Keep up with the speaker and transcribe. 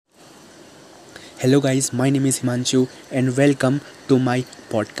Hello guys, my name is Himanshu and welcome to my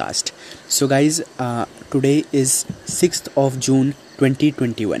podcast. So guys, today is 6th of June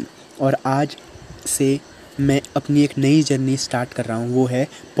 2021 और आज से मैं अपनी एक नई जर्नी स्टार्ट कर रहा हूँ, वो है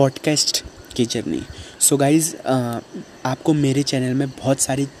पॉडकास्ट की जर्नी। सो गाइज़, आपको मेरे चैनल में बहुत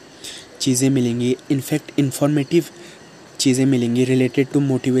सारी चीज़ें मिलेंगी, इनफैक्ट इन्फॉर्मेटिव चीज़ें मिलेंगी related to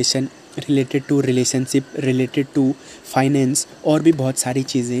motivation, related to relationship, related to finance और भी बहुत सारी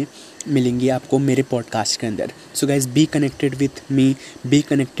चीज़ें मिलेंगी आपको मेरे पॉडकास्ट के अंदर। So guys, be connected with me, be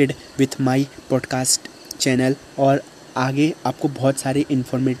connected with my podcast channel और आगे आपको बहुत सारी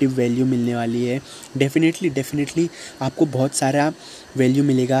इन्फॉर्मेटिव वैल्यू मिलने वाली है। डेफिनेटली आपको बहुत सारा वैल्यू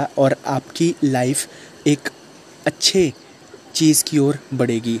मिलेगा और आपकी लाइफ एक अच्छे चीज़ की ओर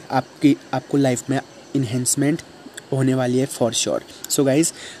बढ़ेगी। आपको लाइफ में इन्हेंसमेंट होने वाली है for sure. So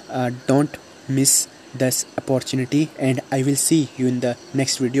guys, don't miss this opportunity and I will see you in the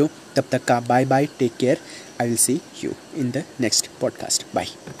next video. तब तक का bye bye, take care. I will see you in the next podcast. Bye.